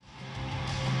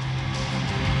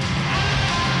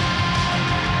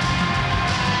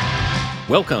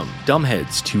Welcome,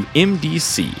 dumbheads, to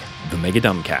MDC, the Mega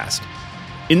Dumbcast.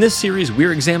 In this series,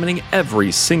 we're examining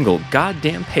every single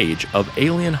goddamn page of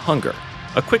Alien Hunger,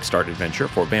 a quick start adventure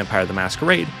for Vampire the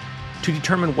Masquerade, to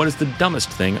determine what is the dumbest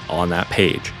thing on that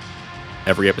page.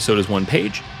 Every episode is one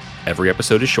page, every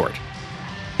episode is short.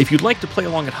 If you'd like to play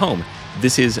along at home,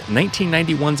 this is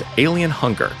 1991's Alien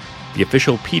Hunger, the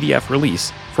official PDF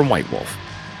release from White Wolf.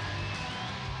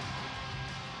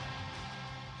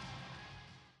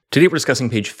 Today we're discussing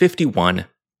page 51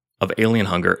 of Alien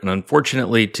Hunger, and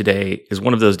unfortunately today is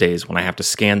one of those days when I have to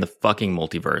scan the fucking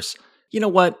multiverse. You know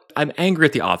what? I'm angry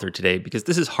at the author today because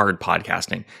this is hard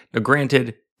podcasting. Now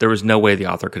granted, there was no way the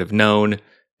author could have known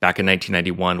back in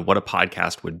 1991 what a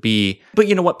podcast would be, but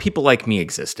you know what? People like me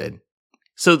existed.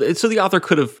 So the author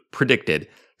could have predicted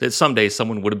that someday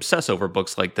someone would obsess over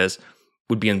books like this,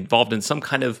 would be involved in some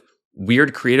kind of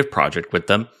weird creative project with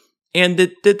them, and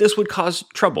that this would cause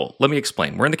trouble. Let me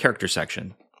explain. We're in the character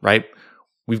section, right?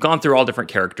 We've gone through all different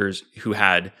characters who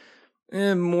had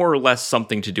more or less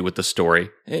something to do with the story.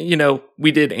 You know,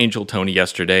 we did Angel Tony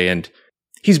yesterday, and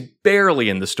he's barely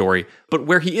in the story, but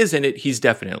where he is in it, he's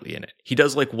definitely in it. He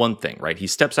does like one thing, right? He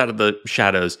steps out of the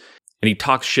shadows, and he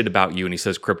talks shit about you, and he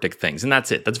says cryptic things, and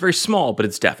that's it. That's very small, but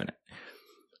it's definite.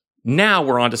 Now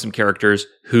we're on to some characters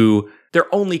who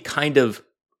they're only kind of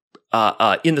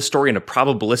in the story in a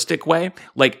probabilistic way.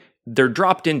 Like, they're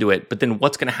dropped into it, but then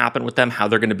what's going to happen with them, how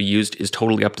they're going to be used is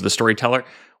totally up to the storyteller,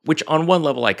 which on one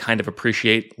level I kind of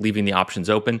appreciate, leaving the options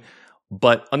open.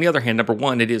 But on the other hand, number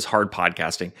one, it is hard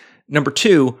podcasting. Number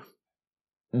two,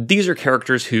 these are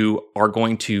characters who are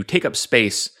going to take up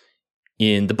space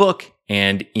in the book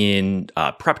and in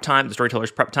prep time, the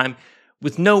storyteller's prep time,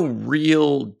 with no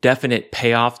real definite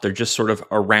payoff. They're just sort of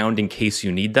around in case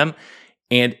you need them.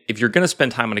 And if you're going to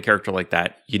spend time on a character like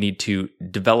that, you need to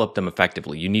develop them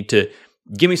effectively. You need to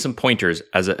give me some pointers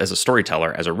as a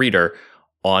storyteller, as a reader,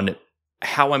 on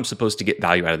how I'm supposed to get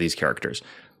value out of these characters.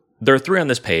 There are three on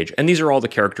this page, and these are all the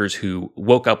characters who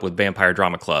woke up with Vampire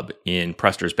Drama Club in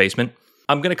Prester's basement.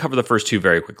 I'm going to cover the first two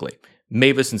very quickly.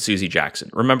 Mavis and Susie Jackson.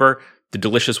 Remember the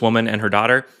delicious woman and her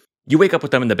daughter? You wake up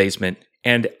with them in the basement,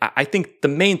 and I think the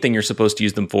main thing you're supposed to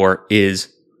use them for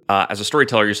is, as a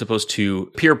storyteller, you're supposed to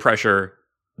peer pressure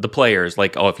the players,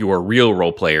 like, oh, if you were real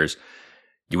role players,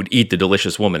 you would eat the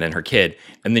delicious woman and her kid,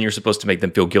 and then you're supposed to make them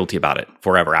feel guilty about it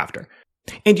forever after.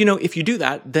 And, you know, if you do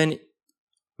that, then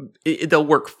they'll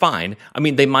work fine. I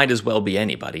mean, they might as well be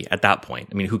anybody at that point.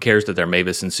 I mean, who cares that they're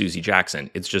Mavis and Susie Jackson?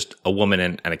 It's just a woman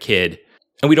and a kid,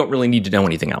 and we don't really need to know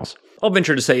anything else. I'll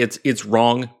venture to say it's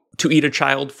wrong to eat a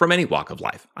child from any walk of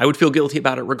life. I would feel guilty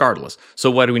about it regardless.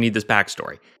 So why do we need this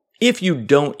backstory? If you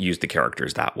don't use the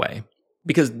characters that way,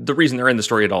 because the reason they're in the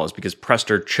story at all is because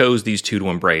Prester chose these two to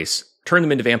embrace, turn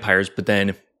them into vampires, but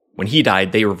then when he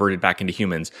died, they reverted back into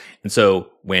humans. And so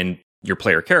when your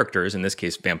player characters, in this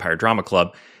case Vampire Drama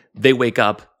Club, they wake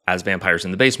up as vampires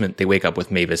in the basement, they wake up with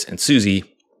Mavis and Susie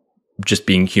just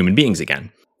being human beings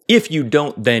again. If you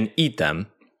don't then eat them,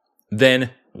 then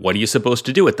what are you supposed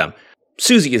to do with them?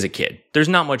 Susie is a kid. There's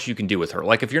not much you can do with her.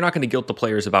 Like, if you're not going to guilt the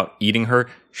players about eating her,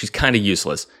 she's kind of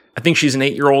useless. I think she's an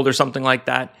 8-year-old or something like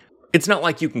that. It's not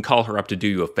like you can call her up to do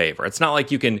you a favor. It's not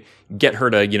like you can get her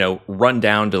to, run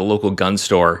down to the local gun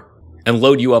store and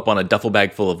load you up on a duffel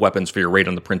bag full of weapons for your raid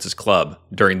on the Prince's Club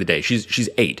during the day. She's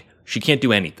 8. She can't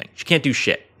do anything. She can't do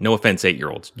shit. No offense,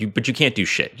 8-year-olds. But you can't do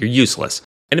shit. You're useless.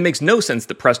 And it makes no sense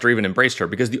that Prester even embraced her,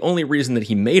 because the only reason that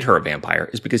he made her a vampire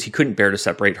is because he couldn't bear to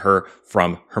separate her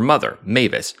from her mother,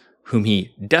 Mavis, whom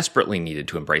he desperately needed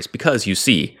to embrace because, you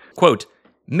see, quote,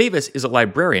 Mavis is a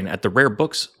librarian at the rare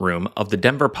books room of the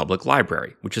Denver Public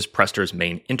Library, which is Prester's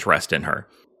main interest in her.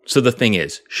 So the thing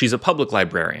is, she's a public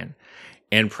librarian,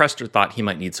 and Prester thought he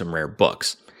might need some rare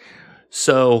books.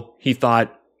 So he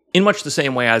thought, in much the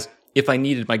same way as if I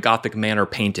needed my Gothic manor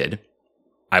painted,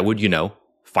 I would,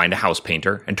 find a house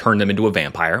painter and turn them into a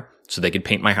vampire so they could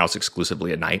paint my house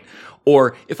exclusively at night.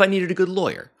 Or if I needed a good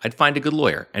lawyer, I'd find a good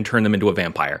lawyer and turn them into a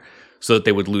vampire so that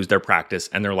they would lose their practice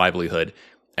and their livelihood,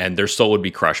 and their soul would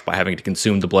be crushed by having to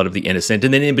consume the blood of the innocent.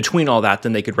 And then in between all that,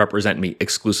 then they could represent me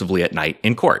exclusively at night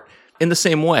in court. In the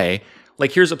same way,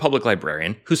 like, here's a public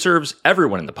librarian who serves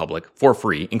everyone in the public for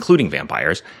free, including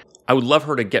vampires. I would love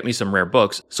her to get me some rare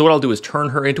books. So what I'll do is turn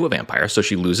her into a vampire so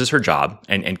she loses her job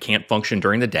and can't function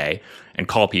during the day, and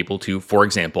call people to, for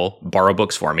example, borrow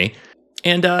books for me,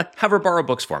 and have her borrow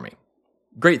books for me.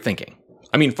 Great thinking.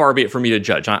 I mean, far be it for me to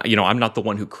judge. I'm not the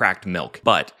one who cracked milk,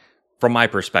 but from my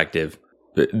perspective,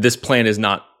 this plan is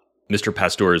not Mr.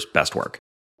 Pasteur's best work.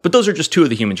 But those are just two of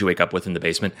the humans you wake up with in the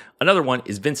basement. Another one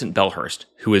is Vincent Bellhurst,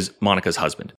 who is Monica's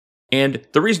husband. And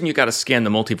the reason you got to scan the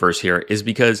multiverse here is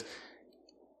because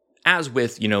as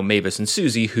with, Mavis and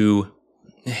Susie, who,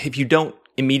 if you don't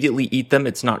immediately eat them,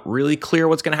 it's not really clear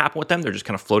what's going to happen with them. They're just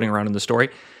kind of floating around in the story.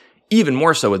 Even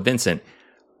more so with Vincent,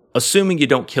 assuming you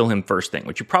don't kill him first thing,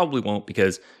 which you probably won't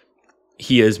because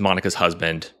he is Monica's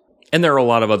husband, and there are a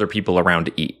lot of other people around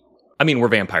to eat. I mean, we're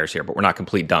vampires here, but we're not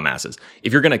complete dumbasses.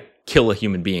 If you're going to kill a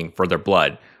human being for their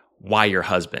blood, why your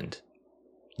husband?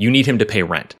 You need him to pay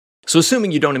rent. So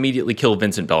assuming you don't immediately kill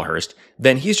Vincent Bellhurst,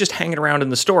 then he's just hanging around in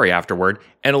the story afterward,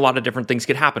 and a lot of different things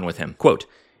could happen with him. Quote,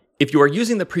 "If you are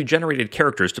using the pre-generated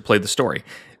characters to play the story,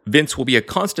 Vince will be a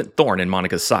constant thorn in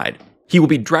Monica's side. He will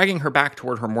be dragging her back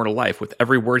toward her mortal life with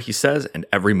every word he says and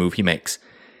every move he makes.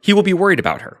 He will be worried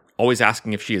about her, always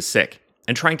asking if she is sick,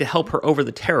 and trying to help her over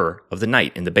the terror of the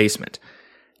night in the basement."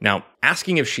 Now,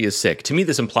 asking if she is sick, to me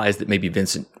this implies that maybe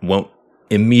Vincent won't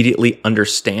immediately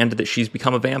understand that she's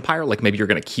become a vampire, like maybe you're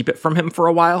going to keep it from him for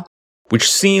a while, which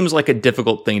seems like a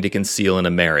difficult thing to conceal in a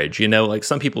marriage. Like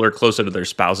some people are closer to their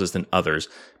spouses than others,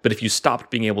 but if you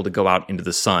stopped being able to go out into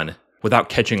the sun without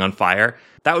catching on fire,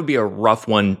 that would be a rough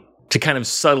one to kind of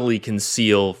subtly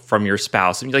conceal from your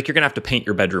spouse. I mean, like you're going to have to paint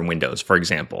your bedroom windows, for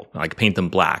example, like paint them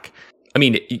black. I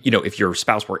mean, if your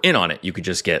spouse were in on it, you could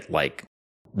just get like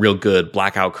real good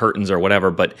blackout curtains or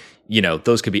whatever, but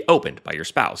those could be opened by your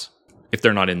spouse if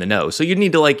they're not in the know. So you'd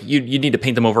need to you need to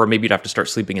paint them over, or maybe you'd have to start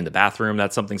sleeping in the bathroom.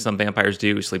 That's something some vampires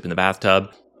do, sleep in the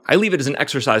bathtub. I leave it as an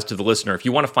exercise to the listener. If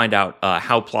you want to find out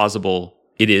how plausible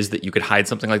it is that you could hide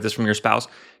something like this from your spouse,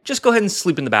 just go ahead and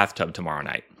sleep in the bathtub tomorrow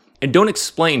night. And don't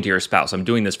explain to your spouse, I'm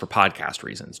doing this for podcast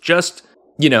reasons. Just,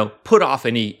 put off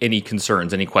any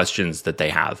concerns, any questions that they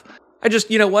have. I just,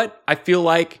 I feel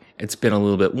like it's been a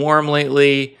little bit warm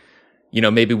lately.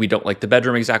 Maybe we don't like the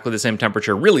bedroom exactly the same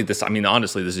temperature. Really,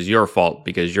 honestly, this is your fault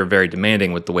because you're very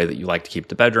demanding with the way that you like to keep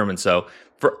the bedroom. And so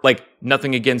for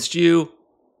nothing against you,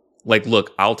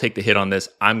 look, I'll take the hit on this.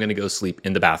 I'm going to go sleep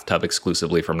in the bathtub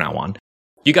exclusively from now on.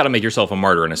 You got to make yourself a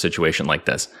martyr in a situation like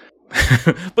this.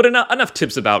 But enough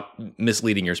tips about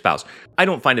misleading your spouse. I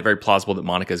don't find it very plausible that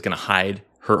Monica is going to hide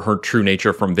her true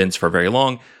nature from Vince for very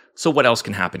long. So what else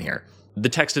can happen here? The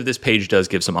text of this page does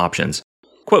give some options.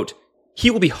 Quote, "He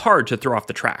will be hard to throw off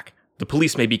the track. The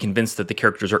police may be convinced that the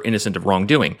characters are innocent of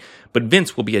wrongdoing, but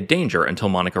Vince will be a danger until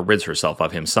Monica rids herself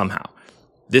of him somehow.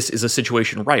 This is a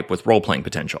situation ripe with role-playing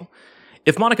potential.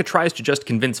 If Monica tries to just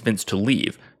convince Vince to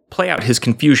leave, play out his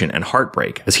confusion and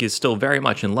heartbreak as he is still very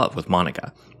much in love with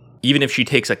Monica. Even if she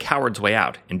takes a coward's way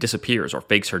out and disappears or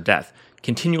fakes her death,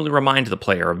 continually remind the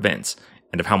player of Vince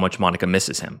and of how much Monica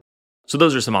misses him." So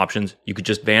those are some options. You could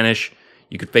just vanish.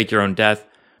 You could fake your own death.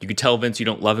 You could tell Vince you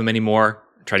don't love him anymore.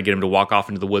 Try to get him to walk off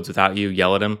into the woods without you.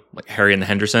 Yell at him like Harry and the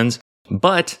Hendersons.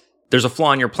 But there's a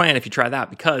flaw in your plan if you try that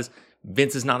because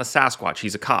Vince is not a Sasquatch.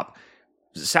 He's a cop.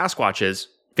 Sasquatches,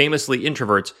 famously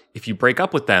introverts, if you break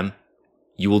up with them,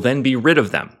 you will then be rid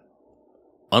of them.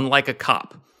 Unlike a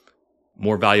cop.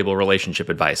 More valuable relationship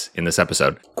advice in this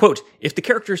episode. Quote, "If the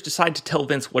characters decide to tell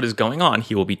Vince what is going on,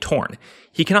 he will be torn.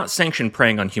 He cannot sanction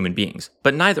preying on human beings,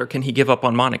 but neither can he give up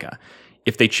on Monica.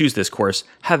 If they choose this course,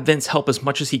 have Vince help as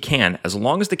much as he can, as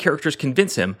long as the characters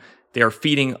convince him they are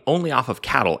feeding only off of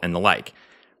cattle and the like.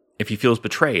 If he feels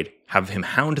betrayed, have him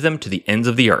hound them to the ends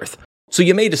of the earth." So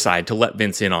you may decide to let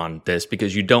Vince in on this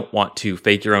because you don't want to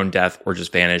fake your own death or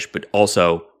just vanish, but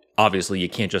also, obviously, you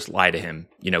can't just lie to him.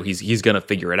 He's going to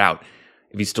figure it out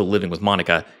if he's still living with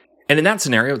Monica. And in that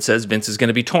scenario, it says Vince is going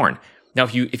to be torn. Now,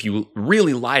 if you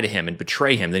really lie to him and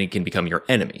betray him, then he can become your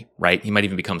enemy, right? He might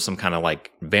even become some kind of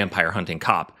vampire hunting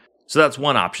cop. So that's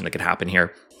one option that could happen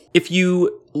here. If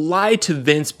you lie to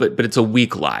Vince, but it's a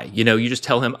weak lie, you just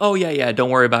tell him, "Oh yeah, don't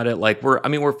worry about it.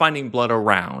 We're finding blood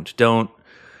around.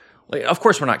 Of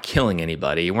course we're not killing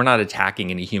anybody. We're not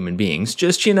attacking any human beings.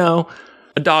 Just, a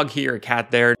dog here, a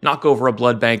cat there. Knock over a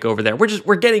blood bank over there.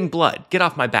 We're getting blood. Get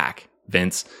off my back,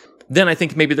 Vince." Then I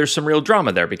think maybe there's some real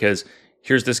drama there because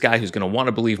here's this guy who's going to want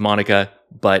to believe Monica,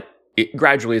 but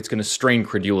gradually it's going to strain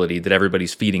credulity that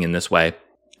everybody's feeding in this way.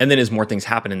 And then as more things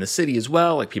happen in the city as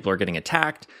well, like people are getting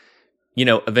attacked,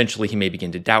 eventually he may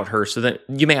begin to doubt her, so that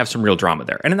you may have some real drama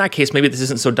there. And in that case, maybe this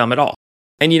isn't so dumb at all.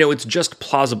 And it's just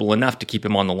plausible enough to keep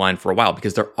him on the line for a while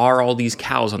because there are all these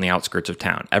cows on the outskirts of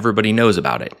town. Everybody knows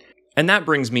about it. And that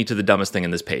brings me to the dumbest thing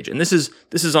in this page. And this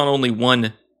is on only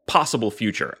one possible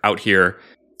future out here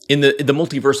in the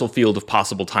multiversal field of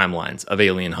possible timelines of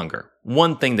alien hunger.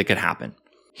 One thing that could happen.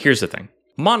 Here's the thing.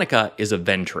 Monica is a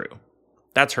Ventru.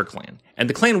 That's her clan. And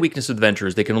the clan weakness of the Ventru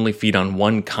is they can only feed on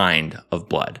one kind of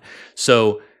blood.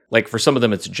 So, for some of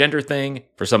them, it's a gender thing.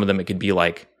 For some of them, it could be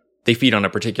they feed on a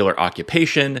particular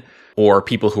occupation or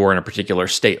people who are in a particular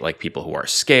state, like people who are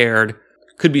scared.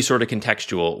 Could be sort of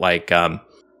contextual,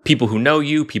 people who know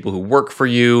you, people who work for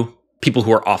you, people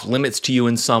who are off limits to you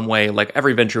in some way. Like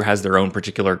every Ventrue has their own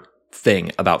particular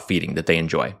thing about feeding that they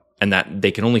enjoy, and that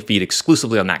they can only feed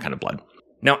exclusively on that kind of blood.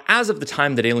 Now, as of the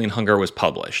time that Alien Hunger was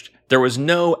published, there was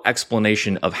no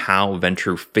explanation of how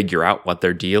Ventrue figure out what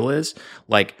their deal is.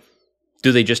 Like,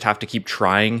 do they just have to keep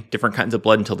trying different kinds of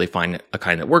blood until they find a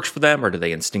kind that works for them, or do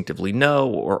they instinctively know,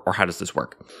 or how does this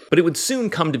work? But it would soon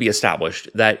come to be established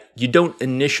that you don't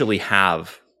initially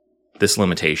have this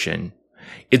limitation.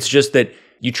 It's just that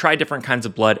you try different kinds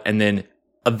of blood, and then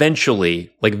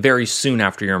eventually, like very soon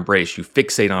after your embrace, you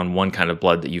fixate on one kind of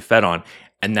blood that you fed on,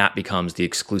 and that becomes the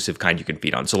exclusive kind you can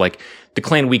feed on. So like the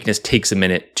clan weakness takes a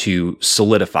minute to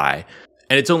solidify,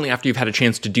 and it's only after you've had a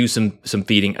chance to do some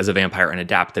feeding as a vampire and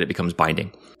adapt that it becomes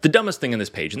binding. The dumbest thing in this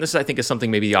page, and this I think is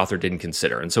something maybe the author didn't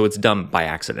consider, and so it's dumb by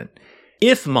accident.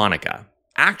 If Monica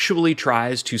actually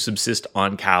tries to subsist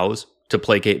on cows to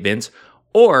placate Vince,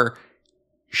 or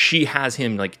she has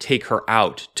him like take her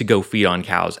out to go feed on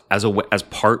cows as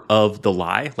part of the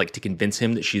lie, like to convince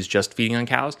him that she's just feeding on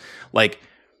cows, like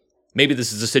maybe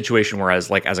this is a situation where as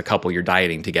a couple you're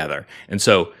dieting together, and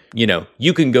so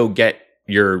you can go get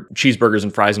your cheeseburgers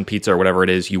and fries and pizza or whatever it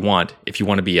is you want if you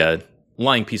want to be a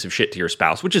lying piece of shit to your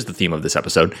spouse, which is the theme of this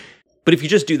episode. But if you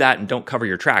just do that and don't cover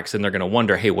your tracks, then they're going to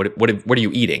wonder, hey, what are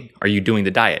you eating? Are you doing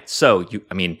the diet? So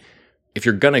if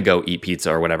you're going to go eat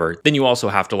pizza or whatever, then you also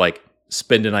have to like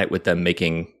spend a night with them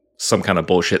making some kind of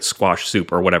bullshit squash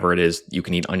soup or whatever it is you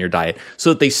can eat on your diet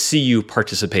so that they see you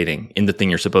participating in the thing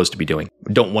you're supposed to be doing.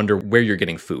 Don't wonder where you're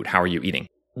getting food. How are you eating?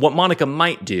 What Monica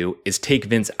might do is take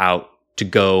Vince out to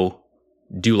go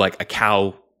do like a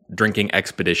cow drinking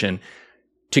expedition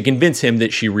to convince him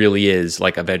that she really is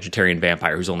like a vegetarian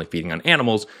vampire who's only feeding on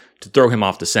animals, to throw him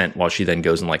off the scent while she then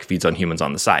goes and like feeds on humans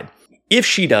on the side. If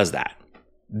she does that,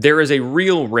 there is a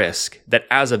real risk that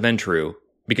as a Ventrue,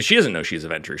 because she doesn't know she's a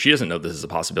Ventrue, she doesn't know this is a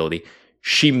possibility,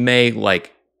 she may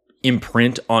like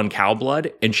imprint on cow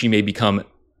blood and she may become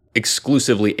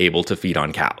exclusively able to feed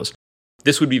on cows.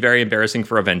 This would be very embarrassing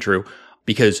for a Ventrue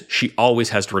because she always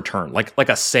has to return, like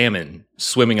a salmon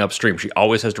swimming upstream. She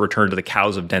always has to return to the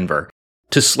cows of Denver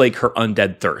to slake her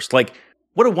undead thirst. Like,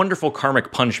 what a wonderful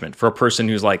karmic punishment for a person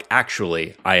who's like,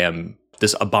 actually, I am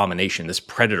this abomination, this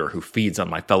predator who feeds on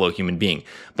my fellow human being,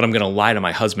 but I'm going to lie to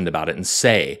my husband about it and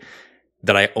say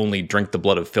that I only drink the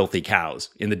blood of filthy cows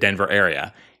in the Denver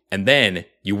area. And then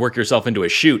you work yourself into a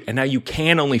chute, and now you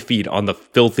can only feed on the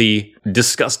filthy,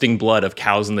 disgusting blood of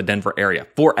cows in the Denver area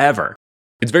forever.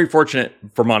 It's very fortunate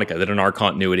for Monica that in our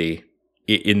continuity,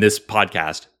 in this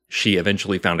podcast, she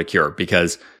eventually found a cure,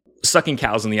 because sucking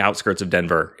cows in the outskirts of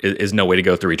Denver is no way to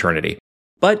go through eternity.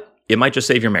 But it might just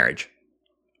save your marriage,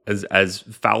 as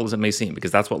foul as it may seem,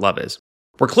 because that's what love is.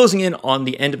 We're closing in on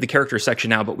the end of the character section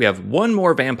now, but we have one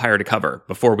more vampire to cover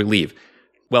before we leave.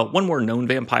 Well, one more known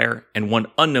vampire and one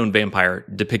unknown vampire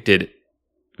depicted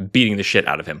beating the shit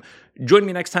out of him. Join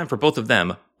me next time for both of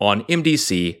them on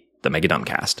MDC, the Mega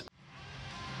Dumbcast.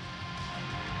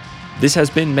 This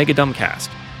has been Mega Dumbcast.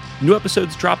 New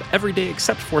episodes drop every day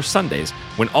except for Sundays,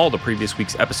 when all the previous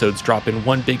week's episodes drop in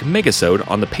one big megasode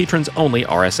on the patrons-only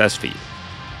RSS feed.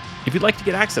 If you'd like to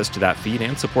get access to that feed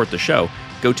and support the show,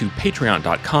 go to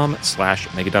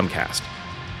patreon.com/megadumbcast.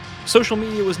 Social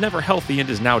media was never healthy and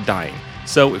is now dying,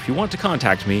 so if you want to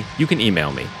contact me, you can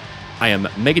email me. I am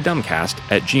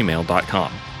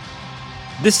megadumbcast@gmail.com.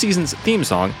 This season's theme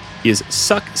song is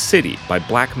Suck City by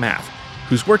Black Math,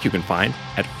 whose work you can find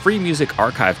at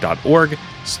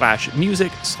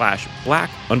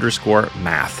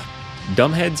freemusicarchive.org/music/black_math.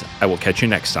 Dumbheads, I will catch you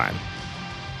next time.